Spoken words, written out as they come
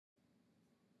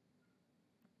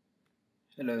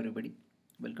Hello everybody,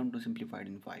 welcome to Simplified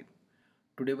in 5.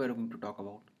 Today we are going to talk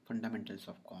about fundamentals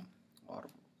of COM or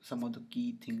some of the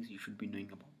key things you should be knowing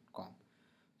about COM.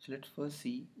 So let's first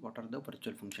see what are the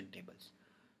virtual function tables.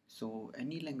 So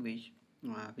any language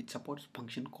which supports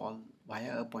function call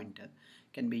via a pointer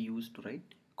can be used to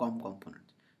write COM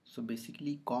components. So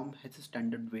basically COM has a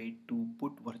standard way to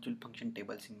put virtual function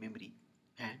tables in memory,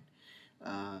 and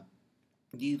uh,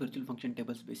 these virtual function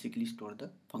tables basically store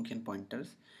the function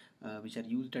pointers which are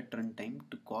used at runtime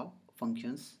to call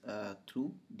functions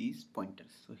through these pointers.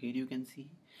 So here you can see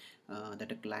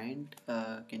that a client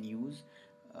can use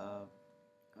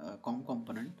COM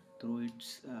component through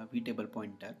its vtable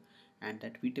pointer, and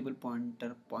that vtable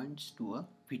pointer points to a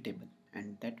vtable,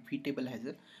 and that vtable has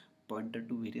a pointer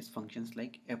to various functions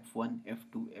like f1,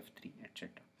 f2, f3,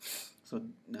 etc. So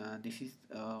this is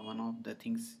one of the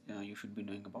things you should be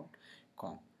knowing about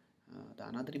COM. The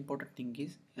another important thing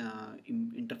is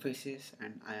interfaces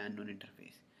and IUnknown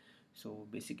interface. So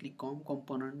basically COM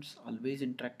components always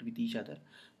interact with each other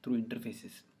through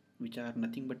interfaces, which are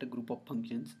nothing but a group of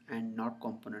functions and not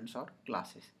components or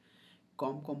classes.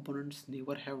 COM components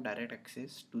never have direct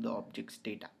access to the object's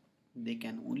data. They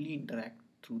can only interact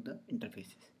through the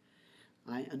interfaces.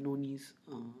 IUnknown is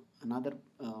another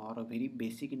or a very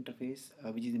basic interface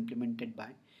which is implemented by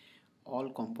all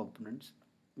COM components,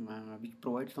 which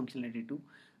provides functionality to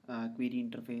query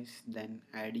interface, then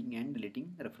adding and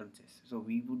deleting references. So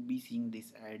we would be seeing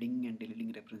this adding and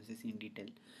deleting references in detail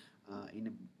in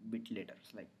a bit later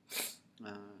slide.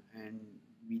 And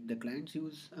the clients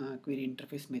use query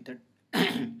interface method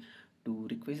to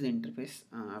request the interface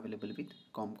available with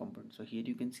COM component. So here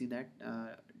you can see that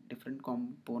different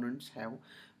components have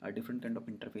different kind of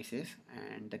interfaces,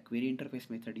 and the query interface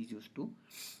method is used to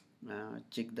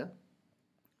check the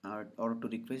or to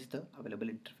request the available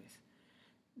interface.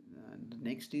 The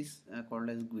next is called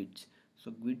as GUIDs. So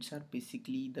GUIDs are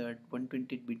basically the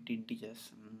 128-bit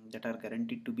integers that are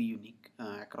guaranteed to be unique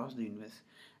across the universe,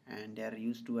 and they are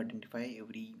used to identify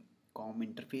every COM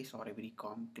interface or every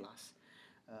COM class.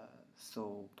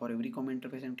 So for every COM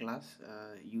interface and class,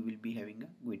 you will be having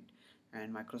a GUID,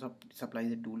 and Microsoft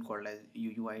supplies a tool called as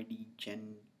UID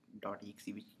gen.exe,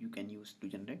 which you can use to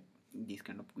generate these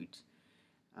kind of GUIDs.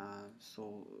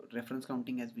 So reference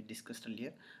counting, as we discussed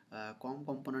earlier, COM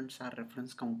components are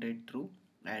reference counted through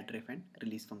addref and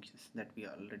release functions that we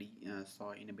already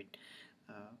saw in a bit.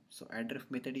 So addref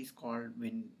method is called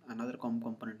when another COM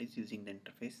component is using the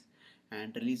interface,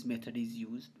 and release method is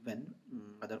used when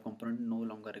other component no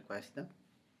longer requires the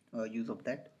use of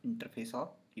that interface, or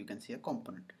you can say a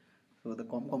component. So the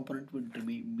COM component would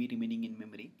be remaining in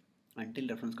memory until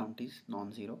reference count is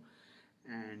non-zero,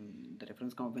 and the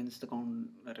reference count, once the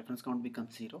reference count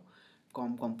becomes 0,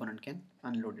 COM component can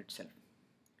unload itself.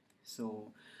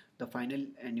 So the final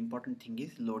and important thing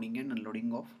is loading and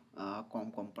unloading of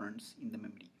COM components in the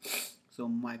memory. So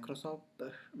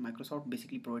Microsoft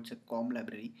basically provides a COM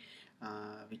library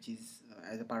which is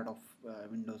as a part of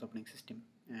Windows operating system,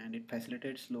 and it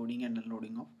facilitates loading and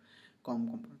unloading of COM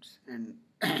components, and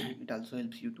it also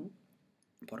helps you to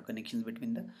for connections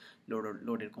between the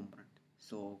loaded component.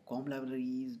 So COM library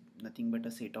is nothing but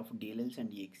a set of DLLs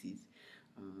and EXEs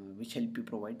which help you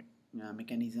provide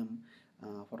mechanism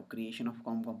for creation of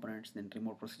COM components, then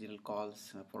remote procedural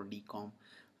calls for DCOM,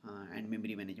 and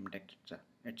memory management,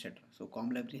 etc. So COM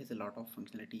library has a lot of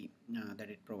functionality that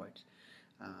it provides.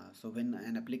 So when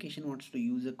an application wants to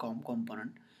use a COM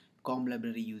component, COM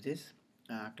library uses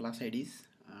CLSIDs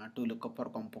to look up for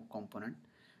component.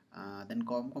 Then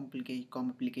COM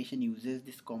application uses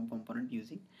this COM component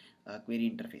using query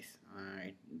interface.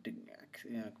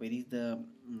 It queries the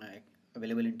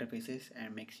available interfaces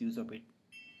and makes use of it,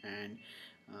 and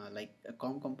like a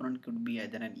COM component could be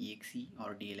either an EXE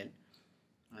or DLL.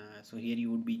 So here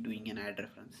you would be doing an add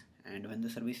reference, and when the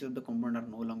services of the component are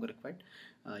no longer required,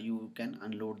 you can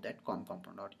unload that COM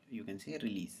component, or you can say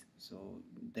release. So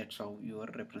that's how your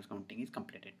reference counting is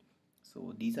completed.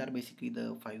 So these are basically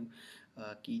the 5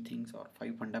 key things or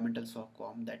 5 fundamentals of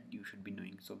COM that you should be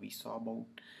knowing. So we saw about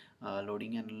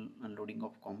loading and unloading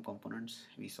of COM components.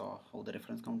 We saw how the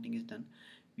reference counting is done.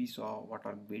 We saw what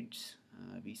are GUIDs.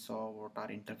 We saw what are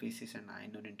interfaces and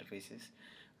IUnknown interfaces.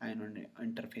 IUnknown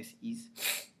interface is,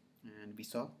 and we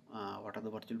saw what are the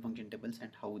virtual function tables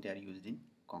and how they are used in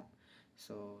COM.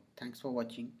 So thanks for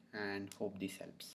watching, and hope this helps.